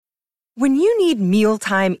When you need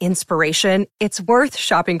mealtime inspiration, it's worth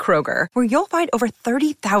shopping Kroger, where you'll find over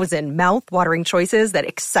 30,000 mouth-watering choices that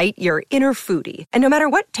excite your inner foodie. And no matter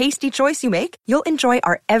what tasty choice you make, you'll enjoy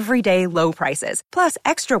our everyday low prices, plus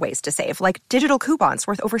extra ways to save, like digital coupons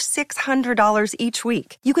worth over $600 each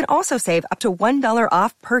week. You can also save up to $1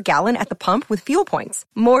 off per gallon at the pump with fuel points.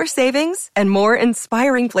 More savings and more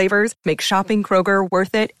inspiring flavors make shopping Kroger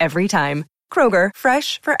worth it every time. Kroger,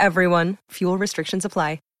 fresh for everyone. Fuel restrictions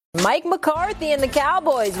apply. Mike McCarthy and the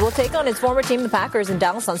Cowboys will take on his former team, the Packers, in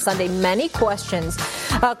Dallas on Sunday. Many questions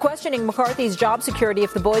questioning McCarthy's job security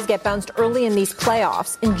if the boys get bounced early in these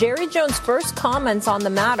playoffs. In Jerry Jones' first comments on the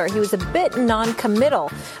matter, he was a bit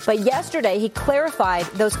non-committal. But yesterday, he clarified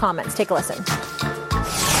those comments. Take a listen.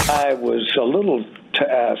 I was a little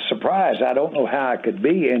surprised. I don't know how I could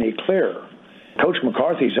be any clearer. Coach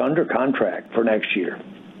McCarthy's under contract for next year.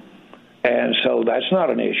 And so that's not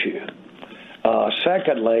an issue.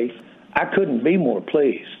 Secondly, I couldn't be more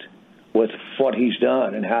pleased with what he's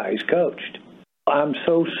done and how he's coached. I'm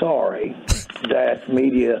so sorry that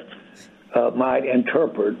media might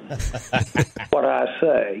interpret what I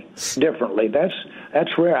say differently.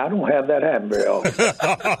 That's rare. I don't have that happen very often.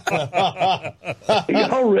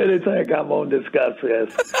 Y'all really think I'm going to discuss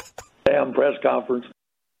this damn press conference?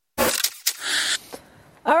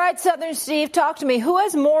 All right, Southern Steve, talk to me. Who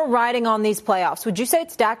has more riding on these playoffs? Would you say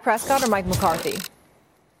it's Dak Prescott or Mike McCarthy?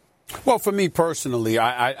 Well, for me personally,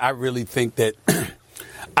 I really think that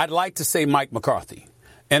I'd like to say Mike McCarthy.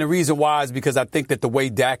 And the reason why is because I think that the way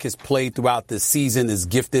Dak has played throughout this season, as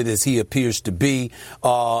gifted as he appears to be,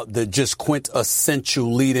 the just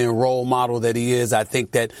quintessential leading role model that he is, I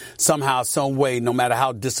think that somehow, some way, no matter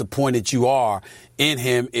how disappointed you are in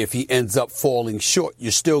him, if he ends up falling short,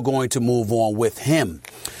 you're still going to move on with him.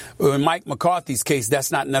 In Mike McCarthy's case,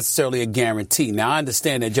 that's not necessarily a guarantee. Now, I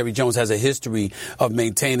understand that Jerry Jones has a history of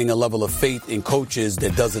maintaining a level of faith in coaches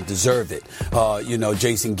that doesn't deserve it.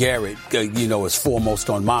 Jason Garrett, is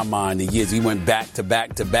foremost on my mind. The years he went back to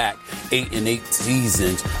back, 8-8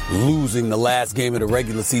 seasons, losing the last game of the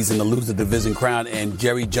regular season to lose the division crown, and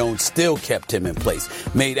Jerry Jones still kept him in place.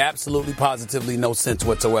 Made absolutely, positively no sense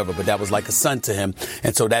whatsoever, but that was like a son to him,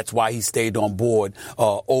 and so that's why he stayed on board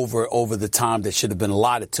over the time that should have been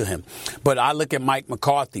allotted to him. But I look at Mike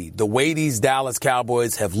McCarthy, the way these Dallas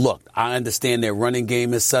Cowboys have looked. I understand their running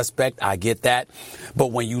game is suspect. I get that. But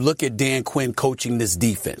when you look at Dan Quinn coaching this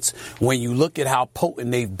defense, when you look at how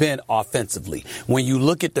potent they've been offensively, when you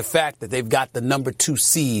look at the fact that they've got the number 2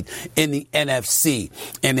 seed in the NFC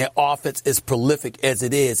and their offense is prolific as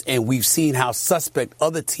it is, and we've seen how suspect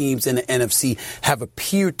other teams in the NFC have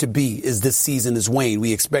appeared to be as this season has waned.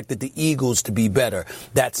 We expected the Eagles to be better.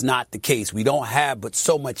 That's not the case. We don't have but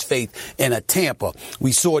so much faith in a Tampa.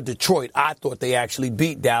 We saw Detroit. I thought they actually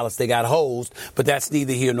beat Dallas. They got hosed, but that's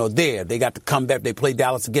neither here nor there. They got to come back. They play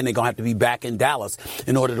Dallas again. They're going to have to be back in Dallas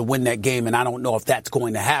in order to win that game, and I don't know if that's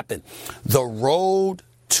going to happen. The road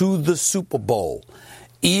to the Super Bowl,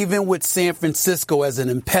 even with San Francisco as an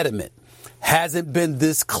impediment, hasn't been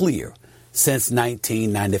this clear since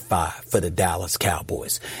 1995 for the Dallas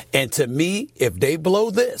Cowboys. And to me, if they blow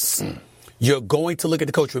this, you're going to look at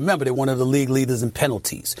the coach. Remember, they're one of the league leaders in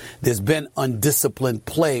penalties. There's been undisciplined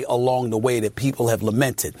play along the way that people have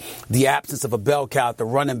lamented. The absence of a bell cow at the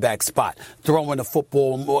running back spot, throwing the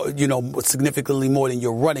football more, significantly more than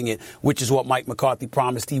you're running it, which is what Mike McCarthy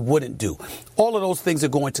promised he wouldn't do. All of those things are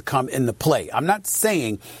going to come into play. I'm not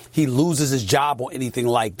saying he loses his job or anything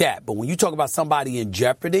like that, but when you talk about somebody in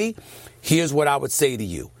jeopardy, here's what I would say to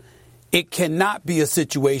you. It cannot be a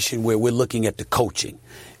situation where we're looking at the coaching.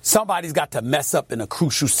 Somebody's got to mess up in a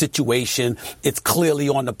crucial situation. It's clearly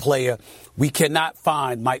on the player. We cannot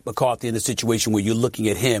find Mike McCarthy in a situation where you're looking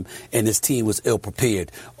at him and his team was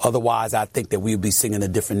ill-prepared. Otherwise, I think that we'll be singing a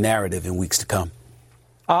different narrative in weeks to come.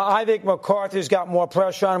 I think McCarthy's got more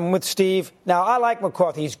pressure on him with Steve. Now, I like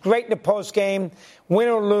McCarthy. He's great in the postgame. Win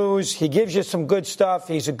or lose, he gives you some good stuff.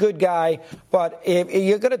 He's a good guy. But if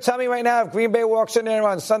you're going to tell me right now, if Green Bay walks in there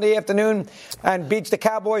on Sunday afternoon and beats the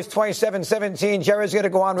Cowboys 27-17, Jerry's going to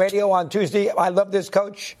go on radio on Tuesday. I love this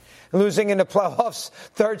coach. Losing in the playoffs,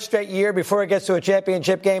 third straight year before it gets to a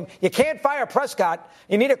championship game. You can't fire Prescott.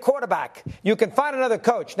 You need a quarterback. You can find another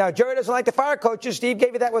coach. Now, Jerry doesn't like to fire coaches. Steve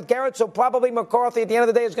gave you that with Garrett, so probably McCarthy at the end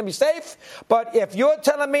of the day is going to be safe. But if you're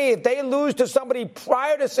telling me if they lose to somebody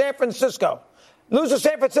prior to San Francisco,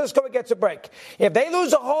 it gets a break. If they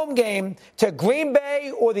lose a home game to Green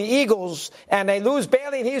Bay or the Eagles and they lose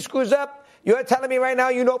Bailey and he screws up, you're telling me right now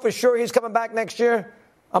you know for sure he's coming back next year?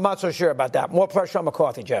 I'm not so sure about that. More pressure on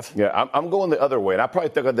McCarthy, Jeff. Yeah, I'm going the other way. And I probably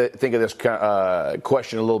think of this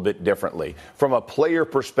question a little bit differently. From a player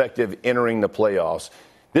perspective entering the playoffs,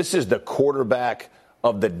 This is the quarterback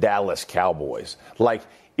of the Dallas Cowboys. Like,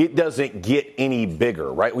 it doesn't get any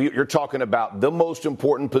bigger, right? You're talking about the most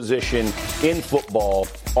important position in football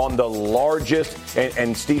on the largest,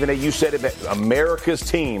 and Stephen A., you said it, America's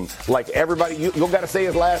team. Like, everybody, you got to say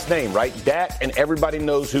his last name, right? Dak, and everybody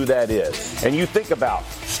knows who that is. And you think about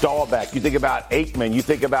Staubach, you think about Aikman, you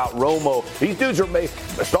think about Romo. These dudes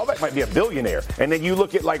are Staubach might be a billionaire. And then you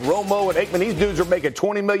look at, like, Romo and Aikman, these dudes are making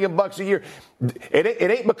 $20 million a year. It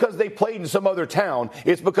ain't because they played in some other town.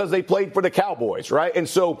 It's because they played for the Cowboys, right? And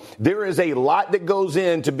so there is a lot that goes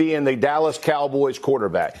into being the Dallas Cowboys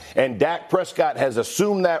quarterback. And Dak Prescott has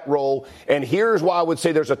assumed that role. And here's why I would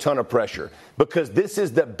say there's a ton of pressure. Because this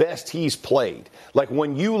is the best he's played. Like,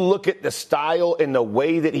 when you look at the style and the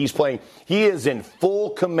way that he's playing, he is in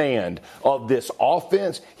full command of this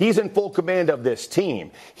offense. He's in full command of this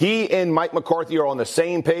team. He and Mike McCarthy are on the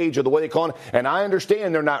same page of the way they call it. And I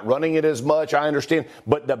understand they're not running it as much. I understand.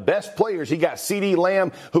 But the best players, he got CeeDee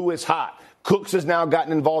Lamb, who is hot. Cooks has now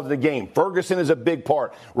gotten involved in the game. Ferguson is a big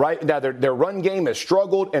part, right? Now, their run game has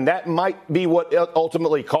struggled, and that might be what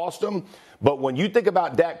ultimately cost them. But when you think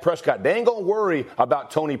about Dak Prescott, they ain't going to worry about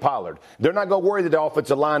Tony Pollard. They're not going to worry that the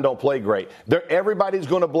offensive line don't play great. Everybody's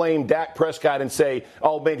going to blame Dak Prescott and say,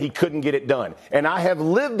 oh, man, he couldn't get it done. And I have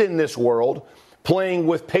lived in this world playing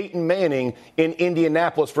with Peyton Manning in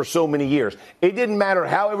Indianapolis for so many years. It didn't matter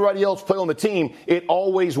how everybody else played on the team. It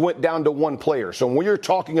always went down to one player. So when you're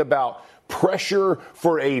talking about pressure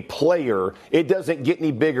for a player, it doesn't get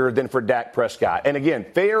any bigger than for Dak Prescott. And again,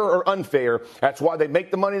 fair or unfair, that's why they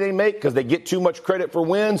make the money they make, because they get too much credit for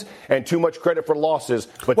wins and too much credit for losses.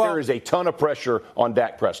 But there is a ton of pressure on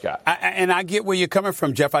Dak Prescott. And I get where you're coming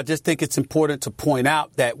from, Jeff. I just think it's important to point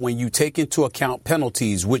out that when you take into account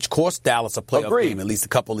penalties, which cost Dallas a playoff game at least a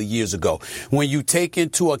couple of years ago, when you take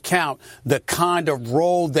into account the kind of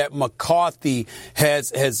role that McCarthy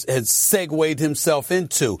has segued himself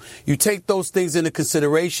into, you take those things into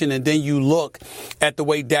consideration, and then you look at the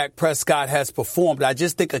way Dak Prescott has performed. I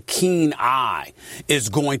just think a keen eye is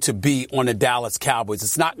going to be on the Dallas Cowboys.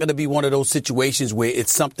 It's not going to be one of those situations where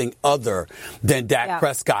it's something other than Dak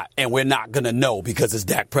Prescott, and we're not going to know because it's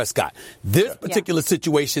Dak Prescott. This particular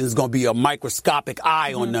situation is going to be a microscopic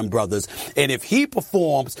eye on them brothers, and if he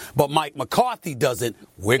performs but Mike McCarthy doesn't,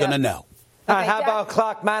 we're going to know. How about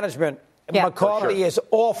clock management? McCarthy is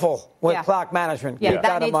awful with clock management. Yeah,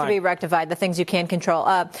 that needs to be rectified, the things you can't control.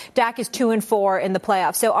 Dak is 2-4 in the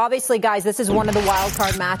playoffs. So obviously, guys, this is one of the wild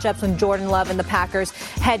card matchups when Jordan Love and the Packers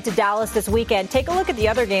head to Dallas this weekend. Take a look at the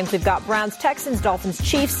other games. We've got Browns, Texans, Dolphins,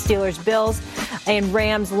 Chiefs, Steelers, Bills, and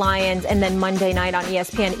Rams, Lions, and then Monday night on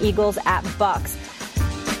ESPN, Eagles at Bucks.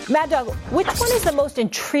 Mad Dog, which one is the most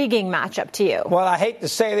intriguing matchup to you? Well, I hate to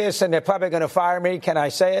say this, and they're probably going to fire me. Can I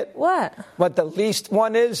say it? What? What the least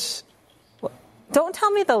one is? Don't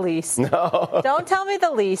tell me the least. No. Don't tell me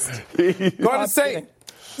the least. Go ahead and say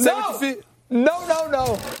it.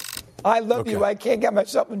 No. I love you. I can't get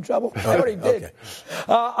myself in trouble. I already did. Okay.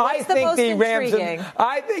 I think the Rams.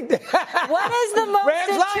 I think. What is the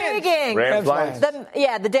most intriguing? Rams Lions.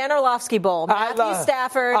 The Dan Orlovsky Bowl. Matthew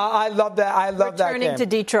Stafford. I love that. I love that game. Returning to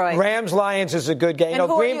Detroit. Rams Lions is a good game.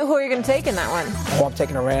 And who are you going to take in that one? Oh, I'm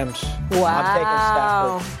taking the Rams.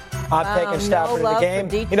 Wow. I'm taking Stafford. I'm taking Stafford in the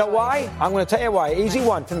game. You know why? I'm going to tell you why. Easy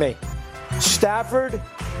one for me. Stafford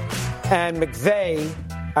and McVay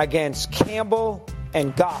against Campbell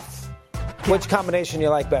and Goff. Which combination do you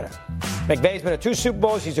like better? McVay's been to 2 Super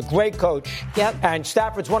Bowls. He's a great coach. Yep. And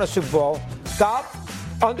Stafford's won a Super Bowl.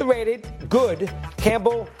 Goff, underrated, good.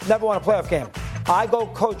 Campbell, never won a playoff game. I go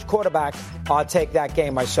coach quarterback. I'll take that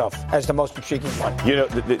game myself as the most intriguing one. You know,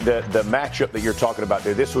 the matchup that you're talking about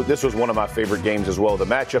there, this was one of my favorite games as well. The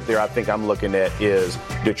matchup there I think I'm looking at is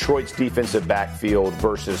Detroit's defensive backfield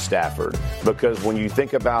versus Stafford. Because when you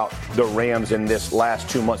think about the Rams in this last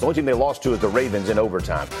 2 months, the only team they lost to is the Ravens in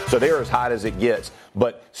overtime. So they're as hot as it gets.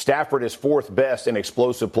 But Stafford is 4th best in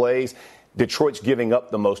explosive plays. Detroit's giving up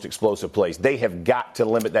the most explosive plays. They have got to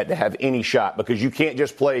limit that to have any shot, because you can't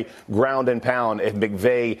just play ground and pound if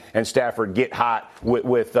McVay and Stafford get hot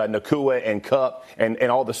with Nakua and Kupp, and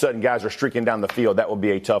all of a sudden guys are streaking down the field. That would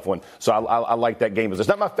be a tough one. So I like that game. It's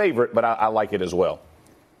not my favorite, but I like it as well.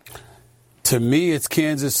 To me, it's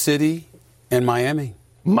Kansas City and Miami.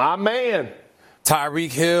 My man.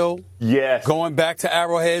 Tyreek Hill. Yes. Going back to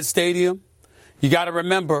Arrowhead Stadium. You got to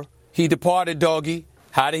remember, he departed, doggy.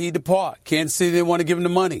 How did he depart? Kansas City didn't want to give him the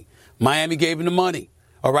money. Miami gave him the money.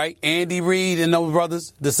 All right? Andy Reid and those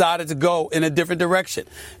brothers decided to go in a different direction.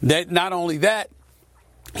 Not only that,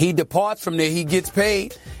 he departs from there, he gets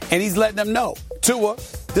paid, and he's letting them know, Tua,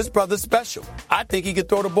 this brother's special. I think he could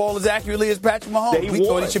throw the ball as accurately as Patrick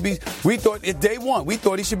Mahomes. We thought day one, we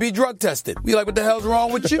thought he should be drug tested. We like, what the hell's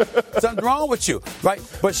wrong with you? Something's wrong with you, right?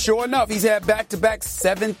 But sure enough, he's had back-to-back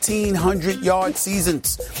 1,700-yard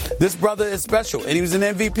seasons. This brother is special, and he was an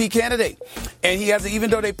MVP candidate. And he has, even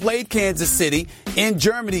though they played Kansas City in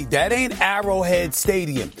Germany, that ain't Arrowhead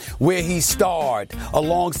Stadium where he starred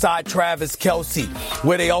alongside Travis Kelce,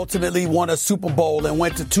 where they ultimately won a Super Bowl and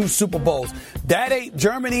went to 2 Super Bowls.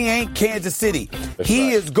 Germany ain't Kansas City.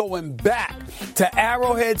 He is going back to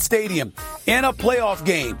Arrowhead Stadium in a playoff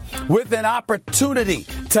game with an opportunity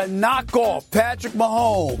to knock off Patrick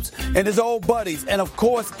Mahomes and his old buddies and, of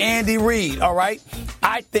course, Andy Reid, all right?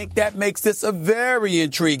 I think that makes this a very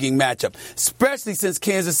intriguing matchup, especially since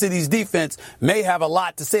Kansas City's defense may have a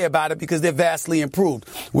lot to say about it because they're vastly improved.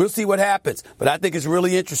 We'll see what happens, but I think it's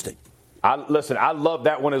really interesting. Listen, I love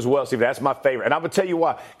that one as well, Steve. That's my favorite. And I'm going to tell you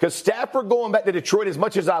why. Because Stafford going back to Detroit, as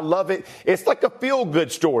much as I love it, it's like a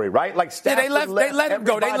feel-good story, right? Like Stafford they let him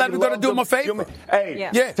go. They let him go to do him a favor. Hey,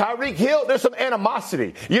 Tyreek Hill, there's some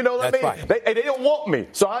animosity. You know what I mean? Right. They don't want me.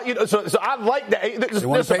 So I like that.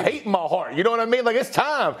 There's some hate in my heart. You know what I mean? Like, it's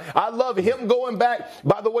time. I love him going back.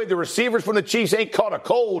 By the way, the receivers from the Chiefs ain't caught a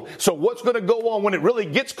cold. So what's going to go on when it really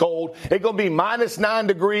gets cold? It's going to be -9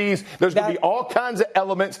 degrees. There's going to be all kinds of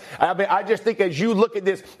elements. I just think as you look at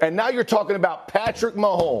this, and now you're talking about Patrick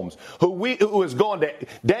Mahomes, who has gone to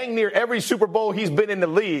dang near every Super Bowl he's been in the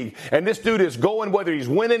league, and this dude is going whether he's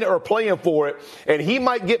winning or playing for it, and he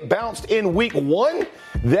might get bounced in week 1.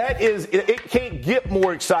 It can't get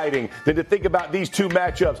more exciting than to think about these two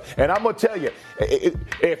matchups. And I'm going to tell you,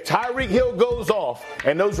 if Tyreek Hill goes off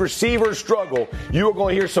and those receivers struggle, you are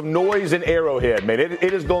going to hear some noise in Arrowhead, man. It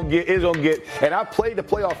is going to get, and I played the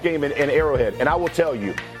playoff game in Arrowhead, and I will tell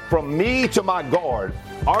you, from me to my guard,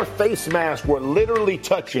 our face masks were literally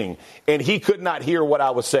touching, and he could not hear what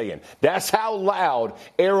I was saying. That's how loud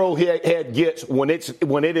Arrowhead gets when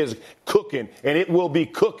it is cooking, and it will be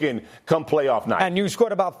cooking come playoff night. And you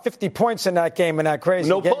scored about 50 points in that game in that crazy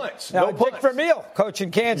game. No punts. Dick Vermeil, coach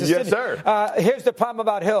in Kansas City. Yes, sir. Here's the problem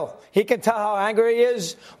about Hill. He can tell how angry he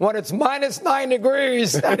is when it's -9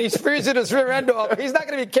 degrees and he's freezing his rear end off. He's not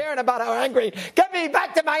going to be caring about how angry. Get me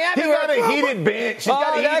back to Miami. He got a heated bench. He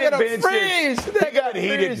got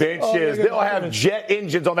heated benches. They'll have jet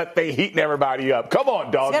engines on that thing heating everybody up. Come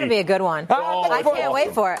on, doggy. It's going to be a good one. I can't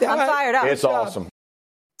wait for it. I'm fired up. It's awesome.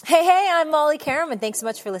 Hey, I'm Molly Karam, and thanks so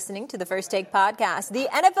much for listening to the First Take podcast. The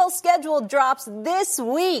NFL schedule drops this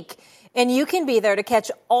week, and you can be there to catch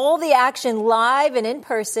all the action live and in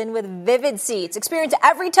person with Vivid Seats. Experience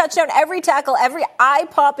every touchdown, every tackle, every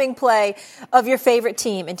eye-popping play of your favorite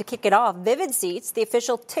team. And to kick it off, Vivid Seats, the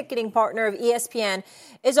official ticketing partner of ESPN,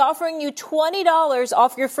 is offering you $20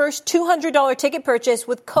 off your first $200 ticket purchase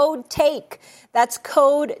with code TAKE. That's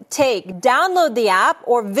code TAKE. Download the app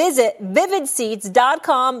or visit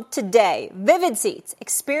vividseats.com today. Vivid Seats.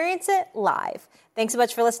 Experience it live. Thanks so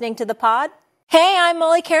much for listening to the pod. Hey, I'm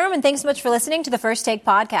Molly Karam, and thanks so much for listening to the First Take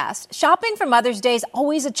podcast. Shopping for Mother's Day is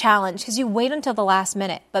always a challenge because you wait until the last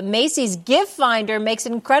minute. But Macy's Gift Finder makes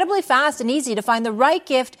it incredibly fast and easy to find the right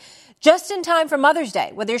gift just in time for Mother's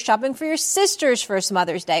Day, whether you're shopping for your sister's first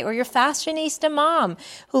Mother's Day or your fashionista mom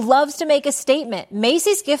who loves to make a statement.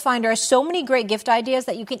 Macy's Gift Finder has so many great gift ideas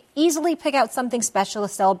that you can easily pick out something special to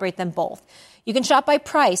celebrate them both. You can shop by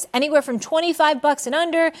price, anywhere from $25 and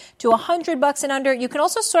under to $100 and under. You can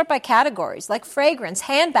also sort by categories like fragrance,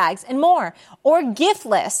 handbags, and more. Or gift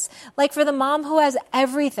lists, like for the mom who has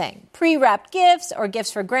everything. Pre-wrapped gifts or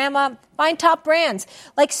gifts for grandma. Find top brands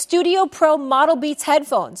like Studio Pro Model Beats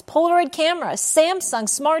headphones, Polaroid cameras, Samsung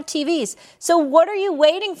smart TVs. So what are you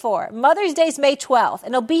waiting for? Mother's Day's May 12th,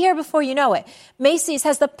 and it'll be here before you know it. Macy's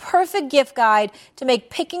has the perfect gift guide to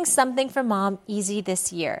make picking something for mom easy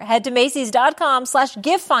this year. Head to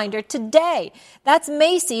Macy's.com/giftfinder today. That's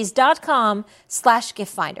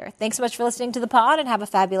Macy's.com/giftfinder. Thanks so much for listening to the pod, and have a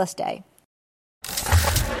fabulous day.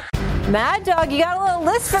 Mad Dog, you got a little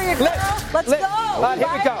list for your girl? Let's go. Here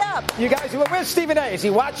we go. You guys, where's Stephen A? Is he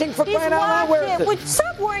watching for crying out loud? Where is it?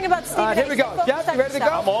 Stop worrying about Stephen A. Here we go. Jeff, you ready to go?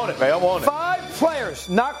 I'm on it, man. I'm on it. 5 players,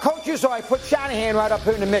 not coaches, so I put Shanahan right up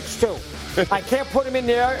here in the mix, too. I can't put him in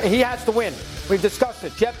there. He has to win. We've discussed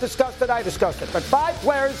it. Jeff discussed it. I discussed it. But 5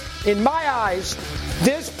 players, in my eyes,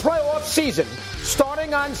 this playoff season,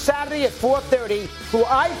 starting on Saturday at 4:30, who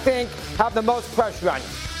I think have the most pressure on you.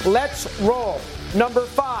 Let's roll. Number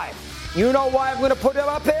 5. You know why I'm going to put him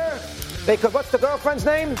up there? Because what's the girlfriend's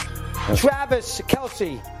name? Travis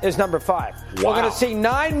Kelce is number 5. Wow. We're going to see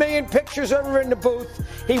 9 million pictures of him in the booth.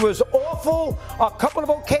 He was awful a couple of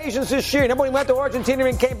occasions this year. Remember when he went to Argentina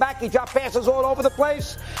and came back, he dropped passes all over the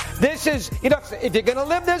place? This is, if you're going to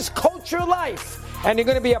live this culture life, and you're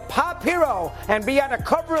going to be a pop hero and be on the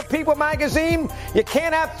cover of People magazine, you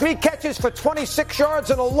can't have 3 catches for 26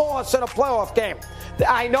 yards and a loss in a playoff game.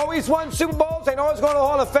 I know he's won Super Bowls. I know he's going to the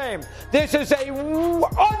Hall of Fame. This is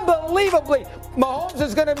unbelievably, Mahomes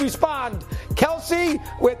is going to respond. Kelce,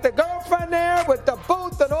 with the girlfriend there, with the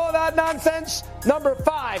booth and all that nonsense, number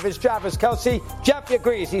 5 is Travis Kelce. Jeff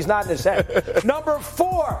agrees. He's nodding his head. Number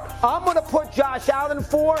 4, I'm going to put Josh Allen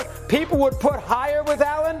 4. People would put higher with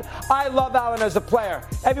Allen. I love Allen as a player.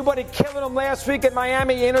 Everybody killing him last week in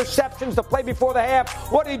Miami. Interceptions, the play before the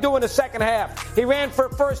half. What did he do in the second half? He ran for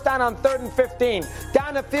a first down on 3rd and 15.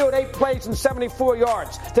 Down the field, 8 plays and 74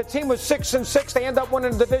 yards. The team was 6-6. They end up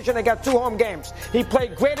winning the division. They got 2 home games. He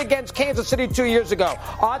played great against Kansas City 2 years ago.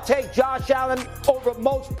 I'll take Josh Allen over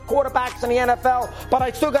most quarterbacks in the NFL, but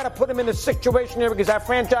I still got to put him in a situation here because that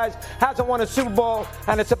franchise hasn't won a Super Bowl,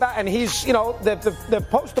 and he's, the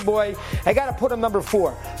poster boy. I got to put him number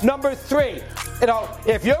 4. Number 3,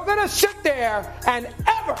 if you're going to sit there and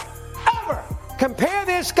ever compare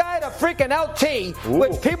this guy to freaking LT,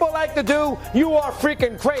 which people like to do, you are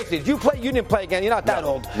freaking crazy. You didn't play again. You're not that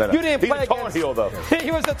old. No. You didn't play again. Tar Heel, though. He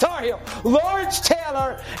was the Tar Heel. Lawrence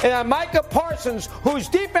Taylor and Micah Parsons, whose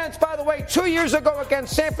defense, by the way, 2 years ago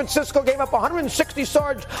against San Francisco gave up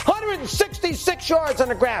 166 yards on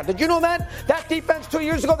the ground. Did you know that? That defense 2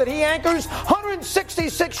 years ago that he anchors,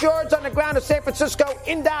 166 yards on the ground at San Francisco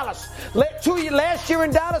in Dallas. Last year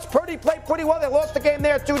in Dallas, Purdy played pretty well. They lost the game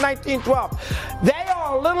there 2-19-12. They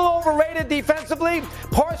are a little overrated defensively.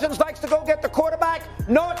 Parsons likes to go get the quarterback.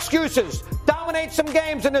 No excuses. Dominate some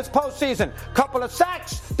games in this postseason. Couple of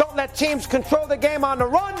sacks. Don't let teams control the game on the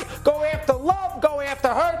run. Go after Love. Go after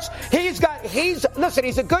Hurts. He's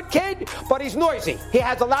a good kid, but he's noisy. He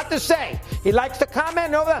has a lot to say. He likes to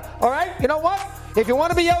comment over. All right, you know what? If you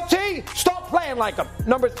want to be LT, start playing like him.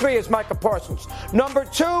 Number 3 is Micah Parsons. Number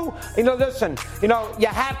 2, you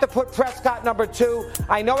have to put Prescott number 2.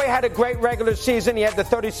 I know he had a great regular season. He had the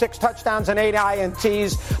 36 touchdowns and 8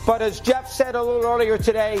 INTs. But as Jeff said a little earlier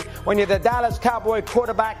today, when you're the Dallas Cowboy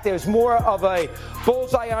quarterback, there's more of a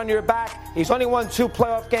bullseye on your back. He's only won 2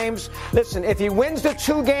 playoff games. Listen, if he wins the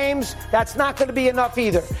 2 games, that's not going to be enough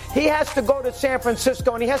either. He has to go to San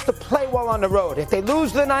Francisco, and he has to play well on the road. If they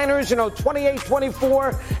lose the Niners, 28-24,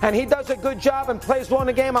 and he does a good job and plays well in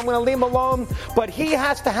the game, I'm going to leave him alone. But he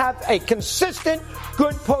has to have a consistent,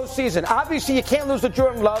 good postseason. Obviously, you can't lose to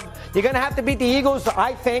Jordan Love. You're going to have to beat the Eagles,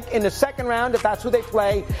 I think, in the second round if that's who they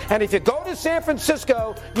play. And if you go to San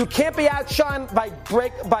Francisco, you can't be outshined by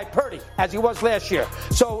Purdy, as he was last year.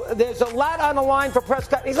 So there's a lot on the line for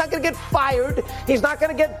Prescott. He's not going to get fired. He's not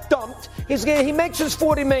going to get dumped. He makes his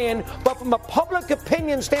 $40 million. But from a public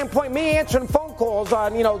opinion standpoint, me answering phone calls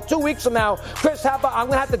on, 2 weeks from now, Chris, I'm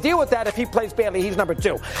going to have to deal with that if he plays badly. He's number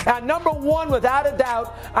 2. And number 1, without a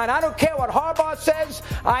doubt, and I don't care what Harbaugh says,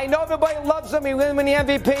 I know everybody loves him. He won the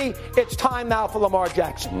MVP. It's time now for Lamar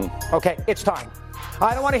Jackson. Okay, it's time.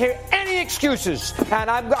 I don't want to hear any excuses, and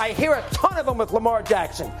I hear a ton of them with Lamar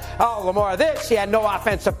Jackson. Oh, Lamar this, he had no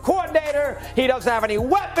offensive coordinator, he doesn't have any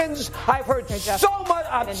weapons. I've heard so much,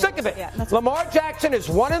 I'm sick of it. Yeah, Lamar Jackson is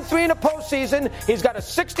 1-3 in the postseason. He's got a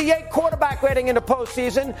 68 quarterback rating in the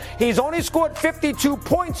postseason. He's only scored 52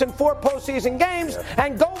 points in 4 postseason games,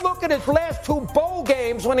 and go look at his last 2 bowl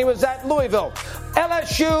games when he was at Louisville.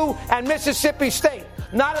 LSU and Mississippi State.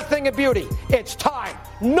 Not a thing of beauty. It's time.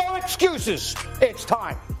 No excuses. It's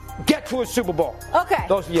time. Get to a Super Bowl. Okay.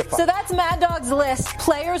 Those are your 5. So that's Mad Dog's list.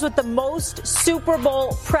 Players with the most Super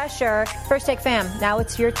Bowl pressure. First Take fam, now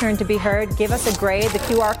it's your turn to be heard. Give us a grade, the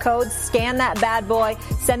QR code. Scan that bad boy.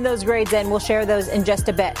 Send those grades in. We'll share those in just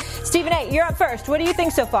a bit. Stephen A., you're up first. What do you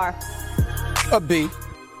think so far? A B.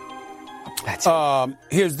 That's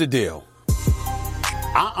here's the deal.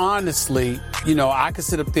 I honestly, I could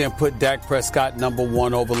sit up there and put Dak Prescott number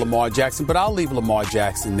 1 over Lamar Jackson, but I'll leave Lamar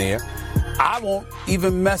Jackson there. I won't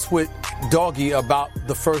even mess with Doggy about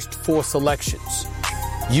the first 4 selections.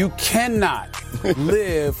 You cannot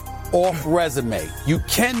live off resume. You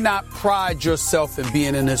cannot pride yourself in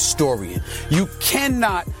being an historian. You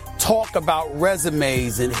cannot talk about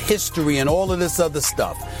resumes and history and all of this other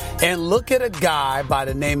stuff. And look at a guy by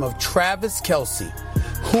the name of Travis Kelce,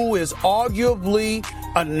 who is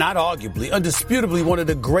undisputably one of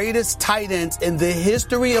the greatest tight ends in the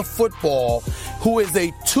history of football, who is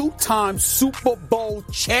a 2-time Super Bowl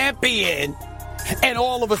champion, And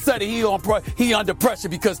all of a sudden, he under pressure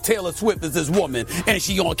because Taylor Swift is his woman and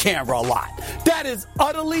she on camera a lot. That is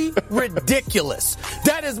utterly ridiculous.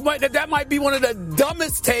 That might be one of the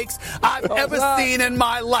dumbest takes I've ever seen in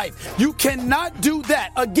my life. You cannot do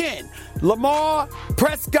that. Again, Lamar,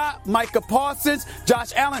 Prescott, Micah Parsons,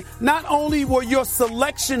 Josh Allen, not only were your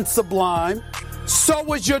selections sublime, so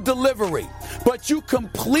was your delivery. But you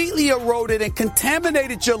completely eroded and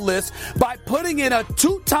contaminated your list by putting in a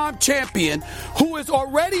two-time champion who is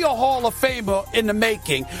already a Hall of Famer in the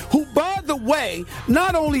making, who, by the way,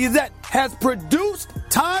 not only that, has produced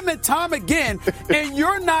time and time again, and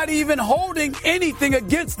you're not even holding anything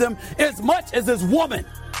against them as much as his woman,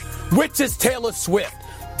 which is Taylor Swift.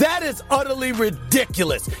 That is utterly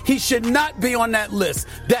ridiculous. He should not be on that list.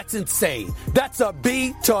 That's insane. That's a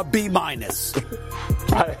B to a B minus.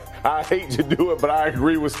 I hate to do it, but I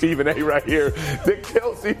agree with Stephen A. right here. That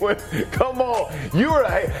Kelsey went, come on. You're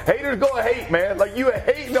haters gonna hate, man. Like, you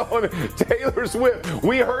hating on Taylor Swift.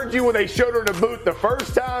 We heard you when they showed her in the booth the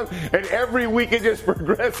first time, and every week it just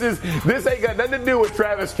progresses. This ain't got nothing to do with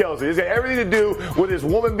Travis Kelsey. It's got everything to do with his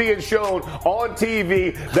woman being shown on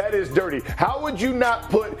TV. That is dirty. How would you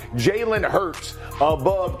not put Jalen Hurts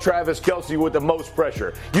above Travis Kelsey with the most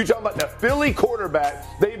pressure? You talking about the Philly quarterback.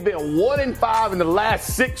 They've been 1-5 in the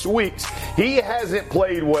last 6 weeks. He hasn't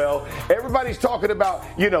played well. Everybody's talking about,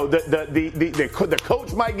 the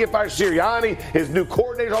coach might get fired, Sirianni, his new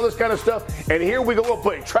coordinator, all this kind of stuff. And here we go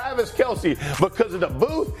putting Travis Kelsey because of the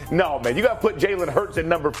booth. No, man, you got to put Jalen Hurts at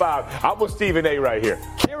number 5. I'm with Stephen A. right here.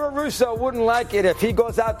 Kira Russo wouldn't like it if he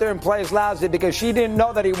goes out there and plays lousy because she didn't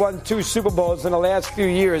know that he won 2 Super Bowls in the last few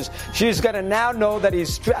years. She's going to now know that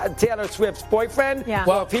he's Taylor Swift's boyfriend. Yeah.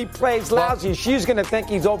 Well, if he plays lousy, she's going to think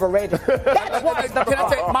he's overrated. That's why it's number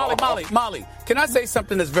 5. Molly, can I say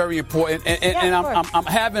something that's very important? And I'm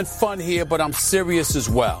having fun here, but I'm serious as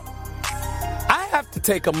well. I have to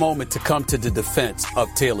take a moment to come to the defense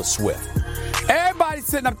of Taylor Swift. Everybody's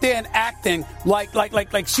sitting up there and acting like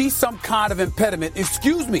she's some kind of impediment.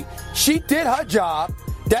 Excuse me. She did her job.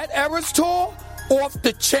 That Eras tour, off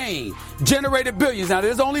the chain, generated billions. Now,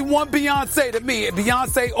 there's only one Beyonce to me.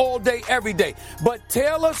 Beyonce all day, every day. But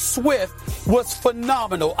Taylor Swift was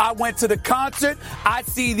phenomenal. I went to the concert. I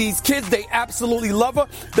see these kids. They absolutely love her.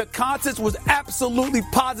 The concert was absolutely,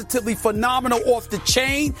 positively phenomenal, off the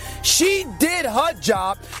chain. She did her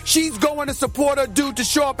job. She's going to support her dude to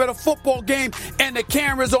show up at a football game, and the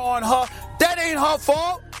cameras are on her. That ain't her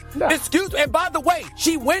fault. No. Excuse me. And by the way,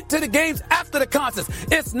 she went to the games after the concerts.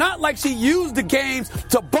 It's not like she used the games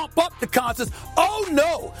to bump up the concerts. Oh,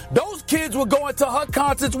 no. Those kids were going to her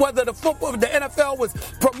concerts whether the NFL was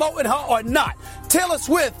promoting her or not. Taylor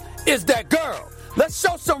Swift is that girl. Let's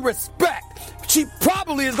show some respect. She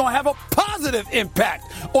probably is going to have a positive impact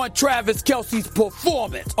on Travis Kelsey's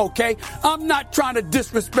performance, okay? I'm not trying to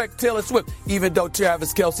disrespect Taylor Swift, even though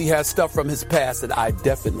Travis Kelsey has stuff from his past that I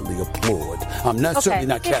definitely applaud. I'm not certainly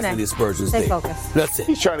not casting the aspersions there. Focused. That's it.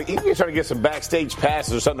 He's trying to get some backstage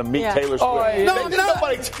passes or something to meet Taylor Swift. No, I'm not.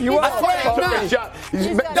 Don't you have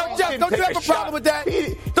a problem with that?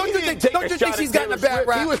 Don't you think she's gotten a bad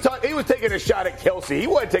rap? He was taking a shot at Kelsey. He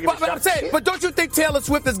wasn't taking a shot. I'm saying, but don't you think Taylor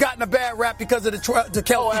Swift has gotten a bad rap because of the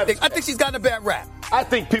Kelsey thing? I think she's gotten a bad rap. I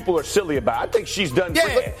think people are silly about it. I think she's done.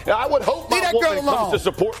 Yeah. I would hope my woman comes to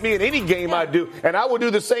support me in any game I do, and I would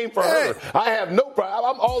do the same for her. I have no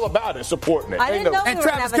problem. I'm all about it, supporting it. I didn't know we were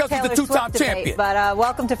Travis Kelsey's the two-time champion. But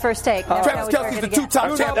welcome to First Take. Travis Kelsey's the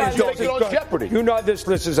two-time champion. On Jeopardy. You know this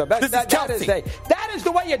list is about. That is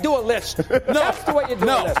the way you do a list. That's the way you do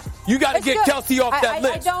a list. You got to get Kelsey off that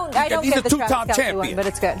list. I don't He's get a the two-time Travis Kelsey champion. One, but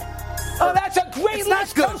it's good. Oh, that's a great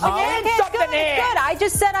list. Good. It's good. I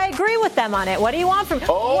just said I agree with them on it. What do you want from me?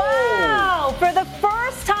 Oh. Wow. For the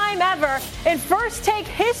first time ever in First Take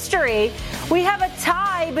history, we have a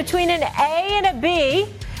tie between an A and a B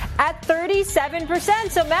at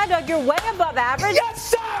 37%. So, Mad Dog, you're way above average.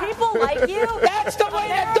 Yes, sir. People like you. That's the way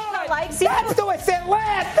to do it. That's the way it's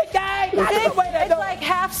Atlanta, guy. That's the way to do it. It's like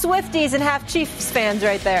half Swifties and half Chiefs fans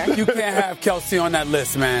right there. You can't have Kelsey on that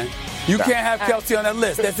list, man. You can't have Kelsey on that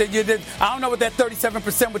list. That's it. I don't know what that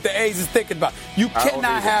 37% with the A's is thinking about. You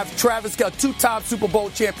cannot have Travis Kelsey, two-time Super Bowl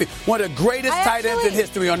champion, one of the greatest tight ends in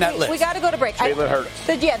history on that list. We got to go to break. Jalen Hurts.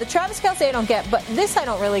 The Travis Kelsey I don't get, but this I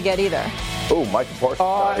don't really get either. Oh, Michael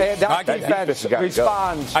Parsons. That defense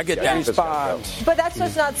responds. I get that. Responds. But that's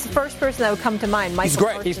just not the first person that would come to mind. He's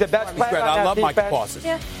great. He's the best player. I love Michael Parsons.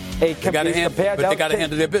 Yeah. They got to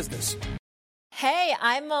handle their business. Hey,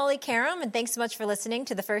 I'm Molly Karam, and thanks so much for listening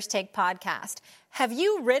to the First Take podcast. Have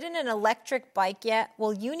you ridden an electric bike yet?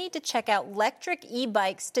 Well, you need to check out Electric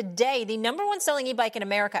E-Bikes today, the #1 selling e-bike in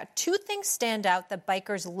America. Two things stand out that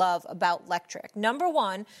bikers love about Electric. Number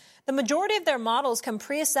one, the majority of their models come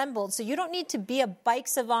pre-assembled, so you don't need to be a bike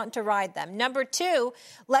savant to ride them. Number two,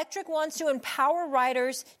 Electric wants to empower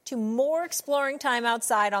riders to more exploring time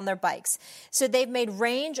outside on their bikes. So they've made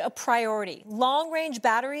range a priority. Long-range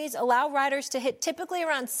batteries allow riders to hit typically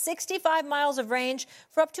around 65 miles of range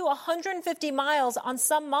for up to 150 miles on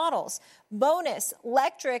some models. Bonus,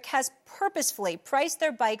 Electric has purposefully priced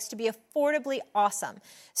their bikes to be affordably awesome.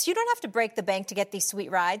 So you don't have to break the bank to get these sweet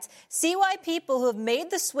rides. See why people who have made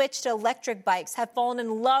the switch to electric bikes have fallen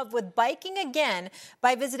in love with biking again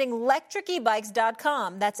by visiting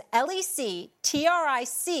electricebikes.com. That's LECTRIC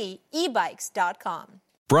ebikes.com.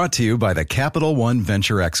 Brought to you by the Capital One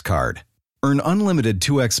Venture X card. Earn unlimited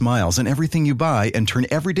 2x miles in everything you buy and turn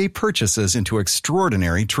everyday purchases into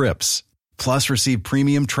extraordinary trips. Plus, receive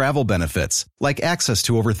premium travel benefits like access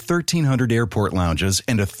to over 1,300 airport lounges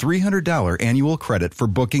and a $300 annual credit for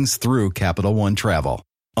bookings through Capital One Travel.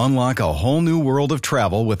 Unlock a whole new world of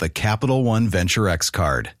travel with a Capital One Venture X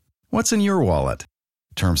card. What's in your wallet?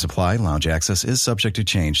 Terms apply. Lounge access is subject to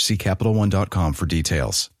change. See CapitalOne.com for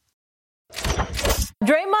details.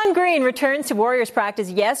 Draymond Green returned to Warriors practice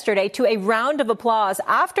yesterday to a round of applause.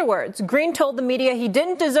 Afterwards, Green told the media he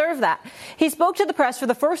didn't deserve that. He spoke to the press for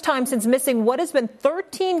the first time since missing what has been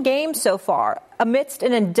 13 games so far, amidst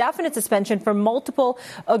an indefinite suspension for multiple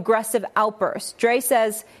aggressive outbursts. Dre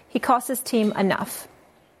says he cost his team enough.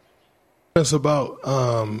 It's about,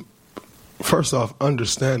 first off,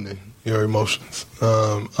 understanding your emotions,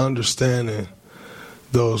 understanding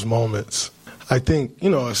those moments. I think,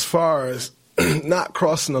 as far as not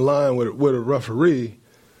crossing the line with a referee,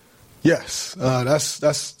 yes,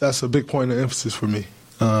 that's a big point of emphasis for me,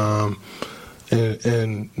 and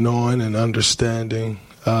knowing and understanding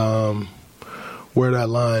where that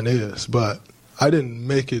line is. But I didn't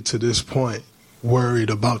make it to this point worried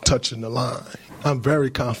about touching the line. I'm very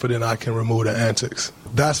confident I can remove the antics.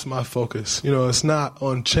 That's my focus. It's not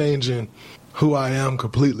on changing who I am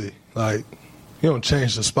completely. Like, you don't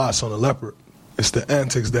change the spots on a leopard. It's the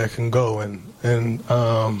antics that can go, and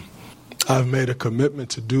I've made a commitment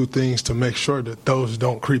to do things to make sure that those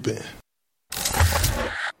don't creep in.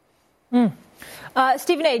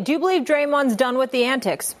 Stephen A., do you believe Draymond's done with the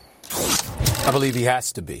antics? I believe he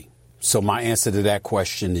has to be. So my answer to that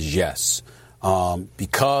question is yes.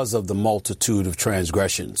 Because of the multitude of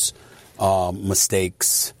transgressions,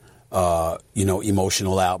 mistakes,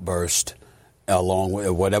 emotional outburst, along with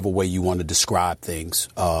whatever way you want to describe things,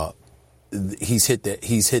 he's hit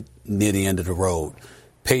near the end of the road.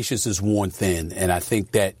 Patience is worn thin, and I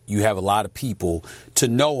think that you have a lot of people to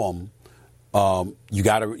know him. You're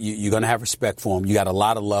gonna have respect for him. You got a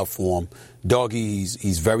lot of love for him. Doggy,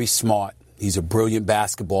 he's very smart. He's a brilliant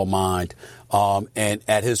basketball mind, and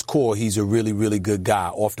at his core, he's a really, really good guy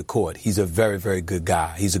off the court. He's a very, very good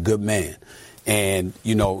guy. He's a good man. And,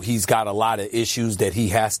 he's got a lot of issues that he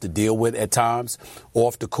has to deal with at times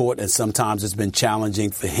off the court. And sometimes it's been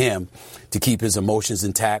challenging for him to keep his emotions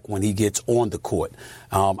intact when he gets on the court.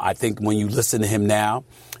 I think when you listen to him now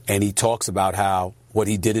and he talks about what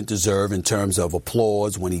he didn't deserve in terms of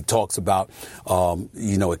applause, when he talks about,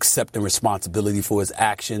 accepting responsibility for his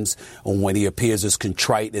actions, or when he appears as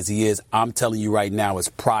contrite as he is, I'm telling you right now, as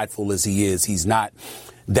prideful as he is, he's not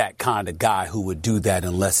that kind of guy who would do that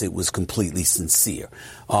unless it was completely sincere.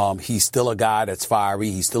 He's still a guy that's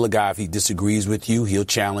fiery. He's still a guy, if he disagrees with you, he'll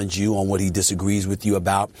challenge you on what he disagrees with you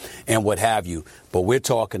about and what have you. But we're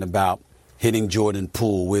talking about hitting Jordan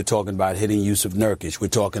Poole. We're talking about hitting Yusuf Nurkic. We're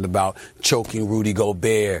talking about choking Rudy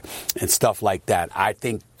Gobert and stuff like that. I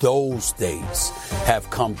think those days have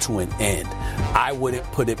come to an end. I wouldn't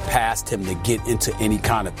put it past him to get into any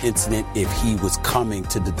kind of incident if he was coming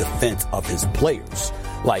to the defense of his players,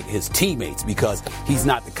 like his teammates, because he's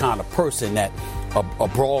not the kind of person that a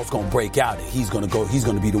brawl's going to break out and he's going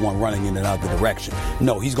to be the one running in another direction.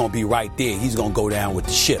 No, he's going to be right there. He's going to go down with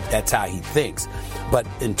the ship. That's how he thinks. But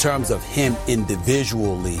in terms of him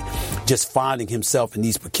individually, just finding himself in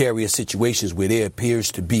these precarious situations where there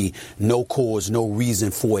appears to be no cause, no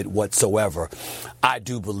reason for it whatsoever, I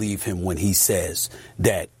do believe him when he says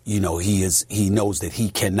that, he knows that he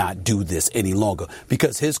cannot do this any longer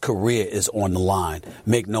because his career is on the line.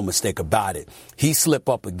 Make no mistake about it. He slip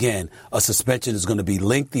up again, a suspension is going to be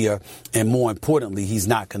lengthier, and more importantly, he's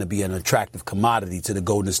not going to be an attractive commodity to the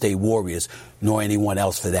Golden State Warriors, nor anyone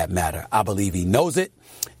else for that matter. I believe he knows it,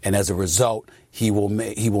 and as a result, he will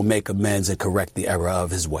make amends and correct the error of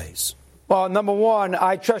his ways. Well, number one,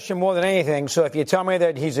 I trust him more than anything. So if you tell me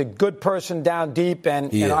that he's a good person down deep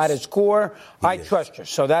and at his core, I trust you.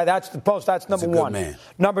 So that's the post. That's number one. Man.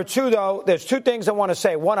 Number two, though, there's two things I want to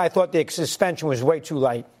say. One, I thought the suspension was way too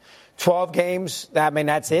light. 12 games. I mean,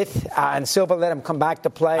 that's it. And Silva let him come back to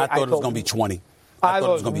play. I thought it was going to be 20. I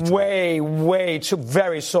thought it was way too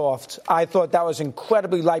very soft. I thought that was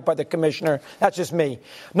incredibly light by the commissioner. That's just me.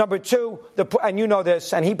 Number two, and you know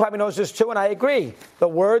this, and he probably knows this too, and I agree. The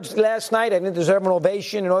words last night, I didn't deserve an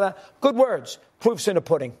ovation and all that. Good words. Proof's in the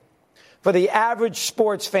pudding. For the average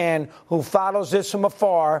sports fan who follows this from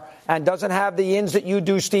afar and doesn't have the ins that you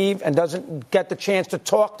do, Steve, and doesn't get the chance to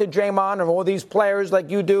talk to Draymond or all these players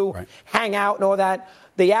like you do, hang out and all that,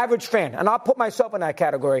 the average fan, and I'll put myself in that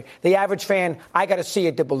category, the average fan, I got to see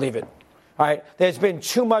it to believe it. All right, there's been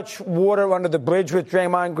too much water under the bridge with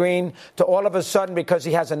Draymond Green to all of a sudden, because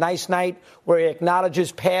he has a nice night where he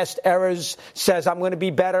acknowledges past errors, says, I'm going to be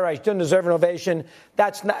better, I didn't deserve an ovation.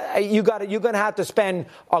 That's not, you're going to have to spend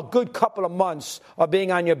a good couple of months of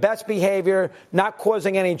being on your best behavior, not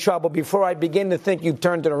causing any trouble before I begin to think you've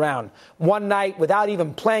turned it around. One night without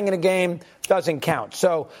even playing in a game doesn't count.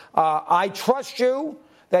 So I trust you.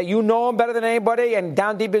 That you know him better than anybody, and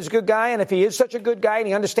down deep is a good guy, and if he is such a good guy and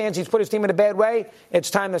he understands he's put his team in a bad way, it's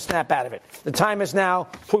time to snap out of it. The time is now.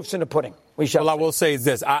 Proof's in the pudding. We shall. Well, I will say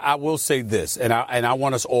this. I will say this, and I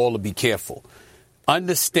want us all to be careful.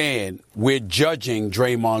 Understand, we're judging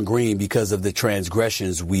Draymond Green because of the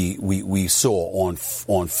transgressions we saw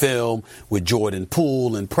on film with Jordan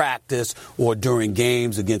Poole in practice or during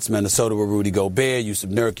games against Minnesota with Rudy Gobert,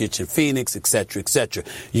 Yusuf Nurkic in Phoenix, et cetera,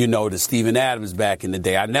 You know, the Steven Adams back in the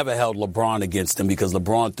day. I never held LeBron against him because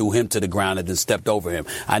LeBron threw him to the ground and then stepped over him.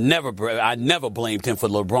 I never blamed him for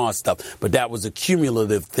LeBron stuff, but that was a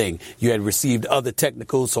cumulative thing. You had received other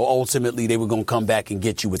technicals, so ultimately they were going to come back and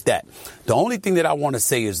get you with that. The only thing that I want to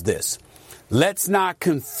say is this. Let's not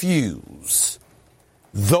confuse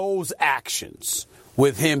those actions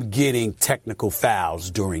with him getting technical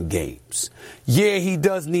fouls during games. Yeah, he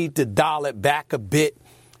does need to dial it back a bit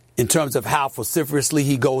in terms of how vociferously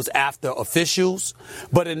he goes after officials.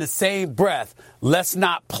 But in the same breath, let's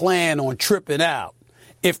not plan on tripping out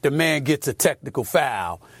if the man gets a technical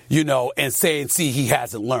foul, you know, and saying, see, he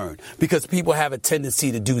hasn't learned. Because people have a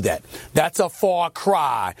tendency to do that. That's a far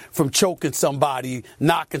cry from choking somebody,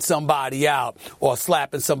 knocking somebody out, or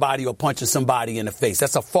slapping somebody or punching somebody in the face.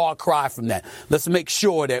 That's a far cry from that. Let's make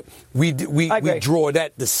sure that we draw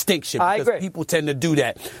that distinction, because people tend to do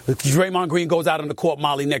that. Draymond Green goes out on the court,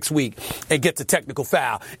 Molly, next week and gets a technical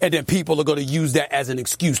foul, and then people are going to use that as an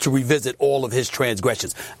excuse to revisit all of his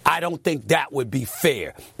transgressions. I don't think that would be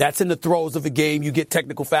fair. That's in the throes of a game. You get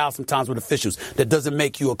technical fouls sometimes with officials. That doesn't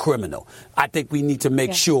make you a criminal. I think we need to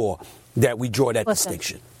make sure that we draw that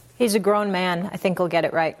distinction. He's a grown man. I think he'll get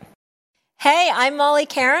it right. Hey, I'm Molly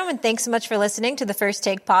Karam, and thanks so much for listening to the First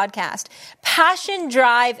Take podcast. Passion,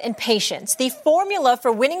 drive, and patience. The formula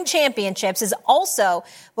for winning championships is also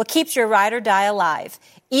what keeps your ride or die alive.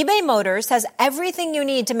 eBay Motors has everything you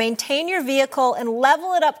need to maintain your vehicle and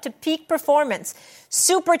level it up to peak performance.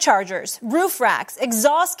 Superchargers, roof racks,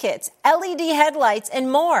 exhaust kits, LED headlights, and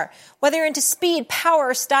more. Whether you're into speed,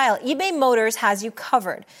 power, or style, eBay Motors has you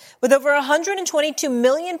covered. With over 122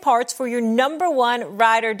 million parts for your number one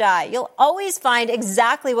ride or die, you'll always find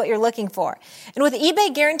exactly what you're looking for. And with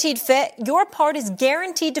eBay Guaranteed Fit, your part is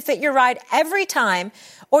guaranteed to fit your ride every time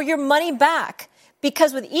or your money back.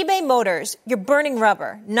 Because with eBay Motors, you're burning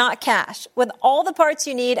rubber, not cash. With all the parts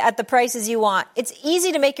you need at the prices you want, it's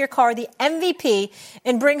easy to make your car the MVP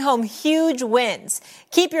and bring home huge wins.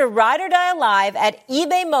 Keep your ride or die alive at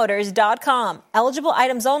ebaymotors.com. Eligible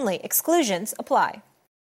items only. Exclusions apply.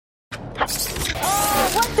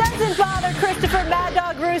 Oh, what doesn't bother Christopher Mad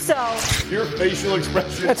Dog Russo? Your facial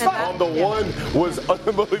expression on the one was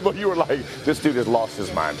unbelievable. You were like, this dude has lost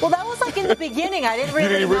his mind. Well, that was like in the beginning. I didn't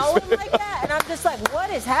really know him like that. And I'm just like, what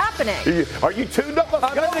is happening? Are you tuned up?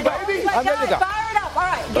 Let's go, baby. I'm ready to go. Fire it up. All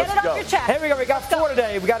right, get it off your chest. Here we go. We got four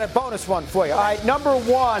today. We got a bonus one for you. All right, number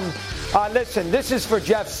one. Listen, this is for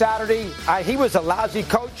Jeff Saturday. He was a lousy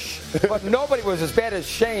coach, but nobody was as bad as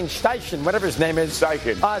Shane Steichen, whatever his name is.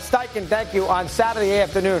 Steichen, thank you, on Saturday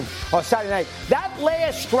afternoon or Saturday night. That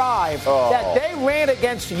last drive that they ran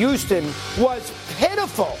against Houston was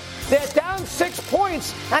pitiful. They're down 6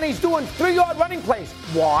 points, and he's doing 3-yard running plays.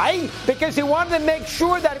 Why? Because he wanted to make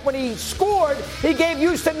sure that when he scored, he gave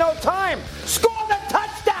Houston no time. Score the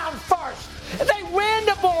touchdown first. They ran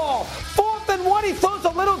the ball. 4th and 1, he throws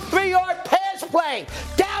a little 3-yard pass play.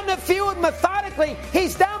 Down the field methodically.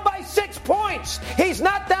 He's down by 6 points. He's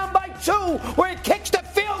not down by 2, where he kicks the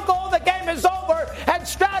field goal. The game is over, and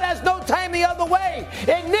Stroud has There's no time the other way.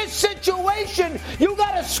 In this situation, you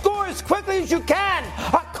got to score as quickly as you can.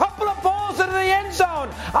 A couple of balls into the end zone.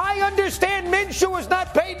 I understand Minshew is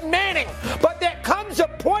not Peyton Manning, but there comes a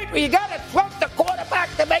point where you got to trust the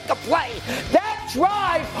quarterback to make a play. That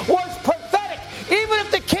drive was pathetic. Even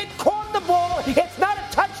if the kid caught the ball, it's not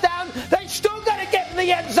a touchdown. They still got to get in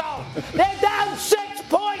the end zone. They're down 6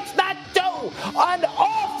 points, not 2. An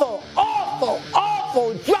awful, awful,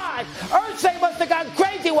 awful drive. Irsay must have gone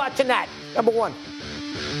crazy watching that. Number 1.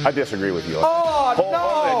 I disagree with you. No.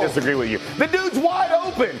 I disagree with you. The dude's wide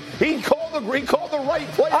open. He called the right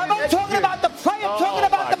play. I'm not talking about the play. I'm talking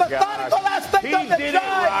about the methodical aspect of the drive. He did it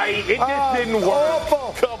right. It just didn't work.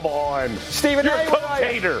 Awful. Come on. Stephen, you're a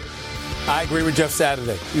coach-hater. I agree with Jeff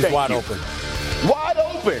Saturday. He's wide open. Wide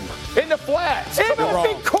open. In the flats. Even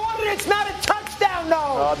if he caught it, it's not a touchdown,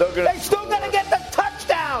 though. They still got to get the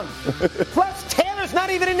touchdown. Plus, Taylor's not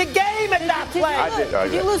even in the game at that play.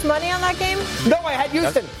 Did you lose money on that game? No, I had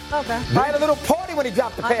Houston. Okay. I had a little party when he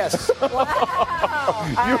dropped the pass.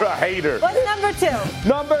 Wow. You're a hater. What's number 2?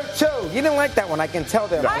 Number 2. You didn't like that one. I can tell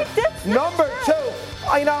them. I did. Number 2.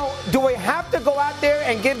 Do we have to go out there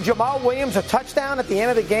and give Jamal Williams a touchdown at the end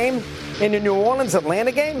of the game in the New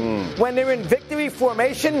Orleans-Atlanta game when they're in victory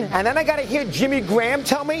formation? And then I got to hear Jimmy Graham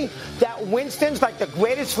tell me that Winston's like the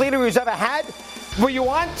greatest leader he's ever had. Were you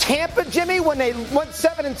on Tampa, Jimmy, when they went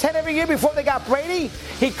 7-10 every year before they got Brady?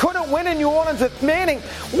 He couldn't win in New Orleans with Manning.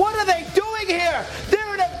 What are they doing here?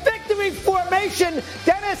 They're in a victory formation.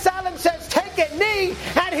 Dennis Allen says, take a knee,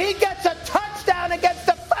 and he gets a touchdown against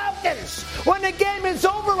the Falcons when the game is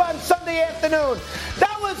over on Sunday afternoon.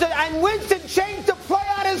 And Winston changed the play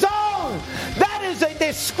on his own. That is a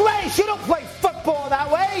disgrace. You don't play football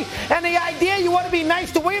that way. And the idea you want to be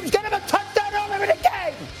nice to Williams, get him a touchdown earlier in the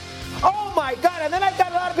game. Oh, my God. And then I've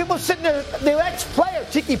got a lot of people sitting there, the ex-player,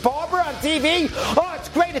 Tiki Barber on TV. Oh, it's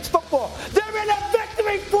great. It's football. They're in a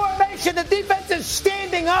victory formation. The defense is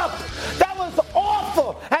standing up. That was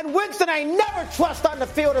awful. And Winston, I never trust on the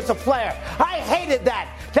field as a player. I hated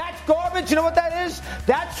that. That's garbage. You know what that is?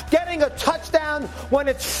 That's getting a touchdown when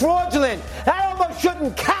it's fraudulent. That almost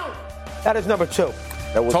shouldn't count. That is number 2.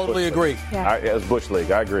 Totally agree. It was Bush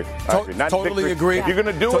League. I agree. Totally agree. If you're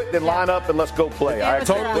going to do it, then line up and let's go play. I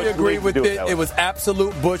totally agree with it. It was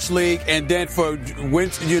absolute Bush League. And then for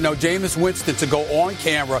Winston, Jameis Winston to go on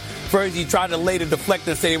camera, first he tried to lay the deflector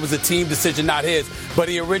and say it was a team decision, not his. But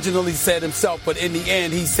he originally said himself. But in the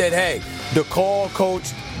end, he said, hey, the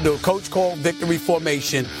coach called victory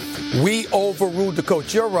formation. We overruled the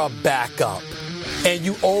coach. You're a backup. And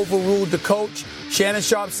you overruled the coach. Shannon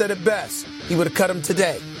Sharp said it best. He would have cut him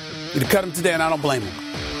today. He'd have cut him today, and I don't blame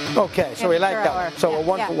him. Okay, so we like that. So we're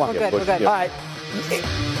 1 for 1. We're good. All right.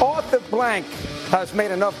 Arthur Blank has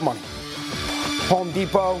made enough money. Home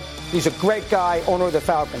Depot. He's a great guy, owner of the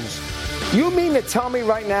Falcons. You mean to tell me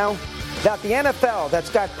right now that the NFL, that's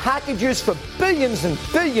got packages for billions and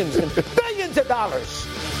billions and billions of dollars,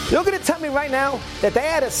 you're going to tell me right now that they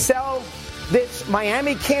had to sell this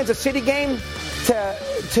Miami-Kansas City game to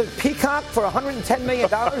Peacock for $110 million?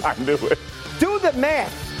 I knew it. Do the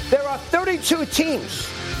math. There are 32 teams.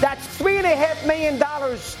 That's $3.5 million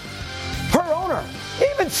per owner.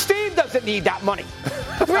 Even Steve doesn't need that money.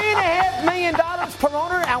 $3.5 million per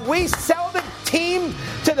owner, and we sell the team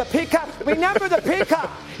to the Peacock. Remember the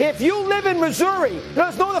Peacock. If you live in Missouri,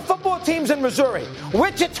 there's no other football teams in Missouri.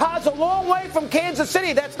 Wichita's a long way from Kansas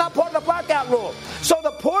City. That's not part of the blackout rule. So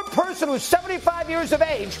the poor person who's 75 years of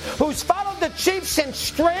age, who's followed the Chiefs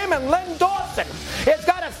since Stram and Len Dawson, has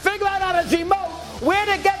got to figure out on his remote where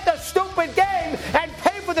to get the stupid game and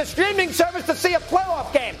pay for the streaming service to see a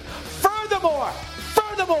playoff game.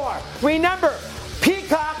 Furthermore, remember,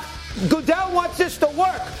 Peacock, Goodell wants this to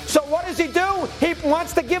work. So what does he do? He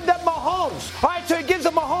wants to give them Mahomes. All right, so he gives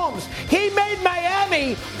them Mahomes. He made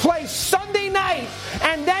Miami play Sunday night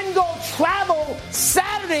and then go travel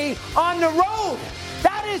Saturday on the road.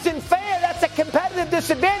 That isn't fair. That's a competitive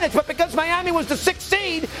disadvantage. But because Miami was the 6th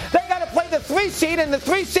seed, they got to play the 3 seed, and the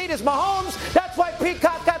 3 seed is Mahomes. That's why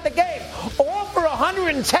Peacock got the game. All for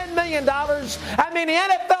 $110 million. I mean, the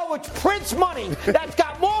NFL, which prints money, that's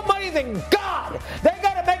got more money than God, they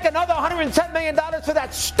got to make another $110 million for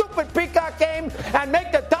that stupid Peacock game and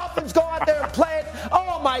make the Dolphins go out there and play it.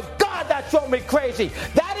 Oh, my God, that drove me crazy.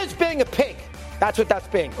 That is being a pig. That's what that's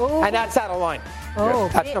being. Ooh. And that's out of line. Oh,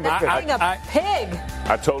 that's number 3. That's being a pig.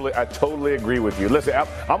 I totally agree with you. Listen,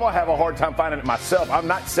 I'm going to have a hard time finding it myself. I'm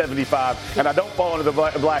not 75, and I don't fall into the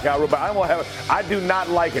blackout rule, but I do not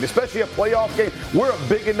like it, especially a playoff game. We're a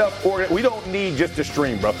big enough organ. We don't need just to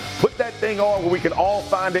stream, bro. Put that thing on where we can all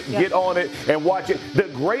find it, get on it, and watch it. The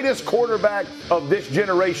greatest quarterback of this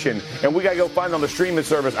generation, and we got to go find it on the streaming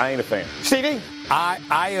service. I ain't a fan. Stevie?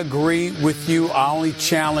 I agree with you. I only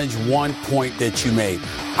challenge one point that you made.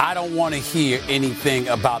 I don't want to hear anything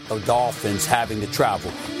about the Dolphins having to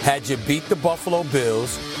travel. Had you beat the Buffalo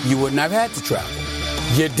Bills, you wouldn't have had to travel.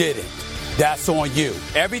 You didn't. That's on you.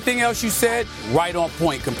 Everything else you said, right on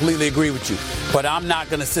point. Completely agree with you. But I'm not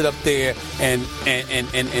going to sit up there and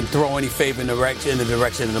throw any favor in the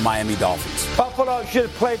direction of the Miami Dolphins. Buffalo should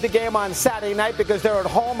have played the game on Saturday night because they're at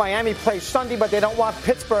home. Miami plays Sunday, but they don't want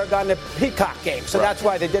Pittsburgh on the Peacock game. So that's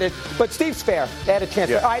why they did it. But Steve's fair. They had a chance.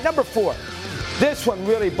 Yeah. All right, number 4. This one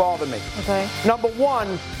really bothered me. Okay. Number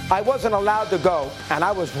 1, I wasn't allowed to go, and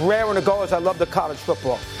I was raring to go as I love the college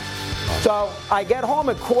football. So I get home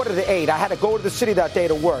at 7:45. I had to go to the city that day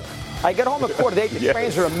to work. I get home at 7:45. The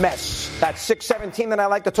trains are a mess. That 6:17 that I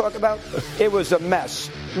like to talk about, it was a mess.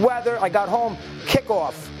 Weather, I got home,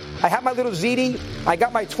 kickoff. I had my little ZD. I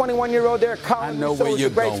got my 21-year-old there, Colin. I know where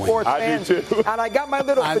you're going. Sports fan. Do too. And I got my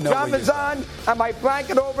little pajamas on and my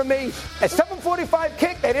blanket over me. At 7:45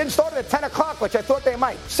 kick, they didn't start at 10 o'clock, which I thought they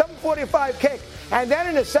might. 7:45 kick. And then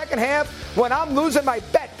in the second half, when I'm losing my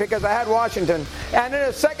bet because I had Washington, and in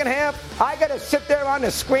the second half, I got to sit there on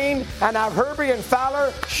the screen and have Herbie and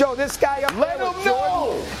Fowler show this guy up. Let him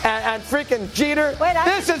know. And freaking Jeter.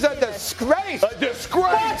 This is a disgrace. A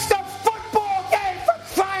disgrace. Watch the football game for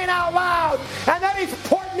crying out loud. And then he's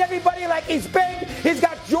porting everybody like he's big. He's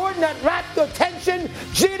got Jordan at rapt attention.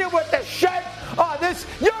 Jeter with the shirt. Oh,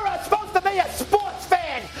 you're supposed to be a sports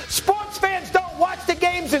fan. Sports fans don't watch the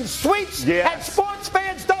games in suites. Yes. And sports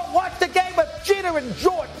fans don't watch the game with Jeter and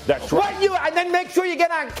Jordan. That's right. And then make sure you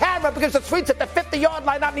get on camera because the suite's at the 50-yard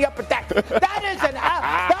line on the upper deck.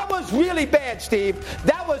 That was really bad, Steve.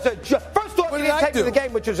 That was first off, you didn't take to the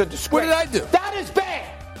game, which was a disgrace. What did I do? That is bad.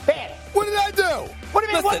 Bad. What did I do? What do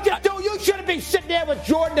you mean, what did you do? You shouldn't be sitting there with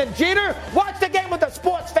Jordan and Jeter. Watch the game with a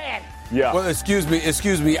sports fan. Yeah. Well, excuse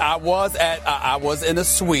me. I was in a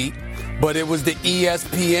suite, but it was the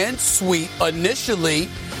ESPN suite initially,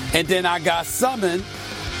 and then I got summoned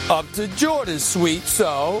up to Jordan's suite,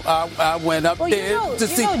 so I went up there to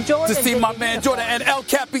see my man Jordan and El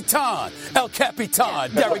Capitan,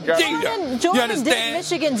 Derek Jeter. Jordan did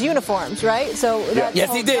Michigan's uniforms, right? So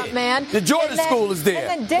yes, he did. Man. The Jordan school is there.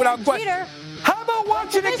 And then Derek Jeter. How about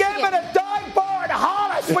watching a game at a dive bar in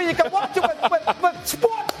Hollis where you can watch it with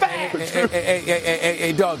sports fans?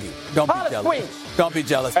 Hey, doggy, don't be jealous. Queens. Don't be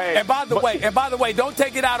jealous. Hey, and by the way, don't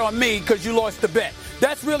take it out on me because you lost the bet.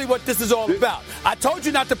 That's really what this is all about. I told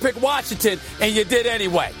you not to pick Washington, and you did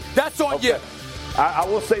anyway. That's on you. I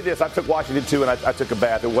will say this. I took Washington, too, and I took a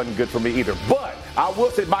bath. It wasn't good for me either. But I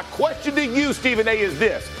will say my question to you, Stephen A., is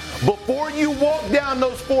this. Before you walk down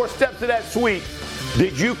those 4 steps of that suite,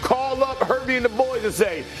 did you call up Herbie and the boys and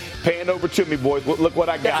say, pan over to me, boys, look what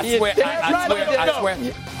I got? I swear.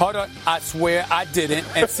 Hold on. I swear I didn't.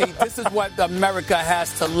 And see, this is what America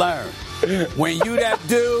has to learn. When you that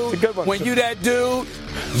dude,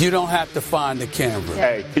 you don't have to find the camera.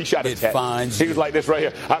 Hey, he shot his head. He was like this right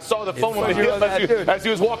here. I saw the phone on the hip as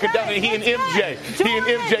he was walking down, and he and MJ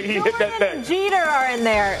hit that thing. Jeter are in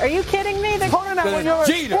there. Are you kidding me? Hold on, when you're a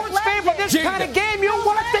sports fan for this kind of game, you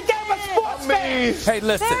watch the game with sports fans. Hey,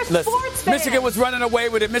 listen. Michigan was running away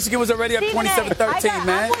with it. Michigan was already up 27-13,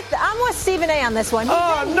 man. I'm with Stephen A. on this one.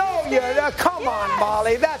 Come on,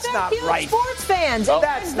 Molly. That's not right. Sports fans.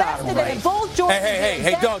 That's not right. Both Jordan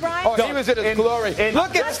Hey, Doug. He was in his glory.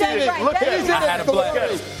 Look at Stephen. Look at him. I had a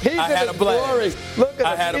blast. Look at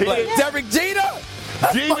I had a blast. Derek Jeter.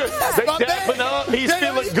 They dapping up. He's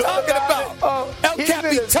feeling good. Talking about El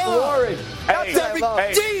Capitan.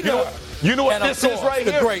 Derek Jeter. You know what this is right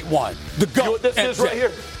here? The great one. The GOAT. You know what this is right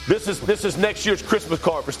here? This is next year's Christmas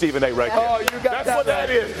card for Stephen A. right there. Oh, you got That's what that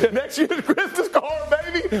is. Next year's Christmas card,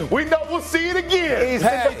 baby. We know we'll see it again. He's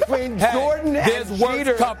between Jordan and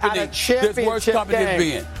Jeter at a championship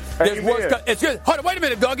game. Hold on, wait a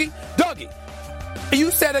minute, Dougie.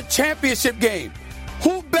 You said a championship game.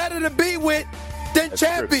 Who better to be with than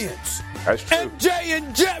champions? That's true. MJ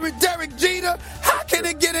and Derek Jeter. How can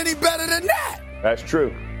it get any better than that? That's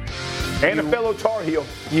true. And a fellow Tar Heel.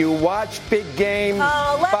 You watch big games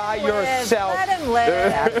by yourself. Let him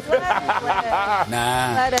live.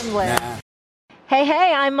 Let him live.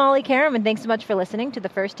 Hey, I'm Molly Karam, and thanks so much for listening to the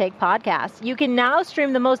First Take podcast. You can now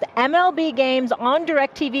stream the most MLB games on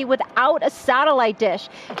DirecTV without a satellite dish.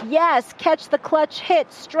 Yes, catch the clutch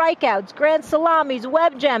hits, strikeouts, grand salamis,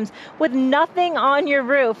 web gems with nothing on your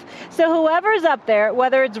roof. So whoever's up there,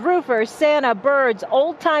 whether it's roofers, Santa, birds,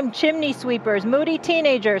 old-time chimney sweepers, moody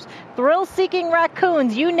teenagers, thrill-seeking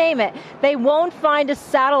raccoons, you name it, they won't find a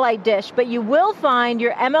satellite dish, but you will find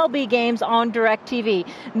your MLB games on DirecTV.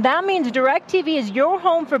 That means DirecTV is your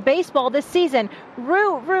home for baseball this season.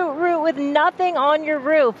 Root with nothing on your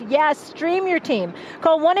roof. Yes, stream your team.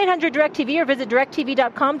 Call 1-800-DirecTV or visit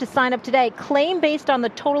directtv.com to sign up today. Claim based on the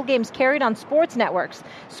total games carried on sports networks.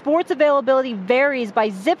 Sports availability varies by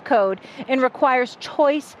zip code and requires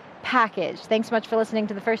choice package. Thanks so much for listening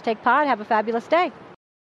to the First Take Pod. Have a fabulous day.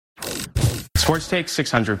 Sports Take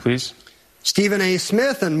 600, please. Stephen A.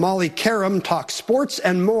 Smith and Molly Karam talk sports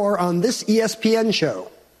and more on this ESPN show.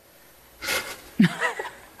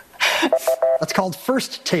 That's called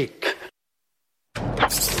First Take.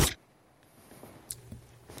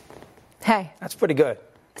 Hey. That's pretty good.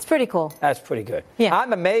 It's pretty cool. That's pretty good. Yeah.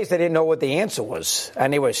 I'm amazed they didn't know what the answer was,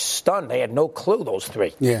 and they were stunned. They had no clue, those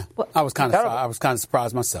three. Yeah, I was kind of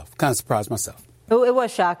surprised myself. Oh, it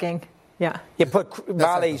was shocking. Yeah. You put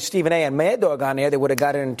Molly, Stephen A. and Mad Dog on there, they would have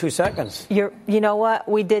got it in 2 seconds. You know what?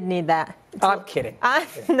 We did need that. I'm kidding.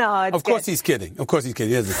 No, it's Of course he's kidding. He isn't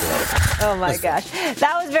kidding. Oh, my gosh.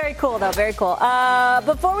 That was very cool, though. Very cool.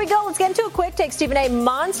 Before we go, let's get into a quick take. Stephen A.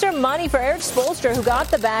 Monster money for Eric Spoelstra, who got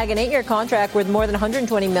the bag, an 8-year contract worth more than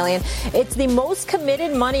 $120 million. It's the most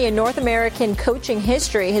committed money in North American coaching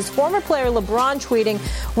history. His former player, LeBron, tweeting,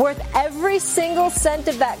 worth every single cent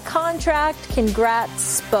of that contract.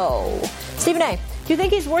 Congrats, Spo. Stephen A., do you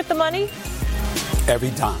think he's worth the money?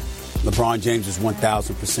 Every time. LeBron James is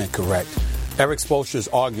 1,000% correct. Eric Spoelstra is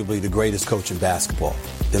arguably the greatest coach in basketball.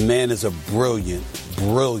 The man is a brilliant,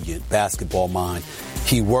 brilliant basketball mind.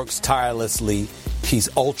 He works tirelessly. He's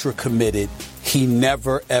ultra committed. He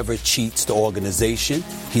never, ever cheats the organization.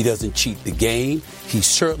 He doesn't cheat the game. He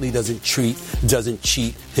certainly doesn't cheat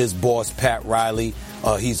his boss, Pat Riley.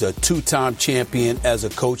 He's a 2-time champion as a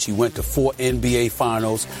coach. He went to 4 NBA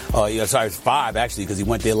finals. 5, actually, because he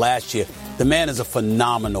went there last year. The man is a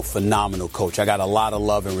phenomenal, phenomenal coach. I got a lot of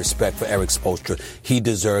love and respect for Eric Spoelstra. He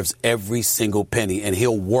deserves every single penny, and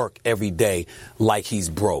he'll work every day like he's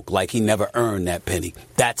broke, like he never earned that penny.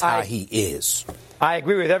 That's how he is. I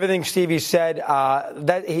agree with everything Stevie said.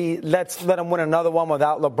 Let's let him win another one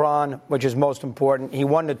without LeBron, which is most important. He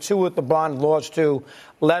won the 2 with LeBron, lost 2.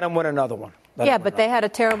 Let him win another one. But they had a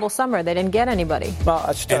terrible summer. They didn't get anybody. Well,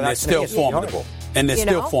 they're still formidable.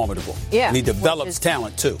 Yeah. And he develops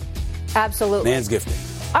talent, too. Absolutely. Man's gifted.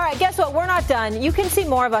 All right, guess what? We're not done. You can see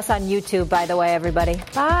more of us on YouTube, by the way, everybody.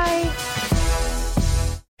 Bye.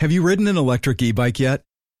 Have you ridden an electric e-bike yet?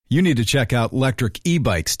 You need to check out Electric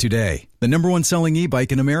E-Bikes today, the #1 selling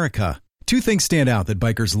e-bike in America. 2 things stand out that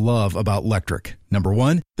bikers love about Electric. Number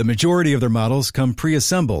 1, the majority of their models come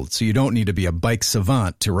pre-assembled, so you don't need to be a bike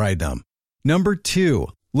savant to ride them. Number 2,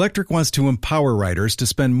 Electric wants to empower riders to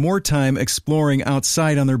spend more time exploring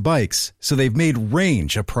outside on their bikes, so they've made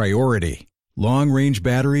range a priority. Long-range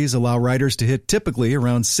batteries allow riders to hit typically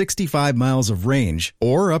around 65 miles of range,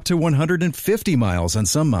 or up to 150 miles on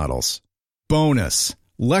some models. Bonus!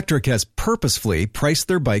 Electric has purposefully priced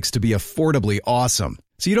their bikes to be affordably awesome,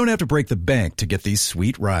 so you don't have to break the bank to get these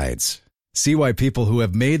sweet rides. See why people who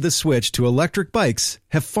have made the switch to electric bikes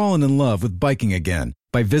have fallen in love with biking again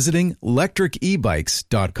by visiting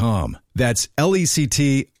electricebikes.com. That's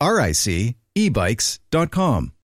LECTRIC ebikes.com.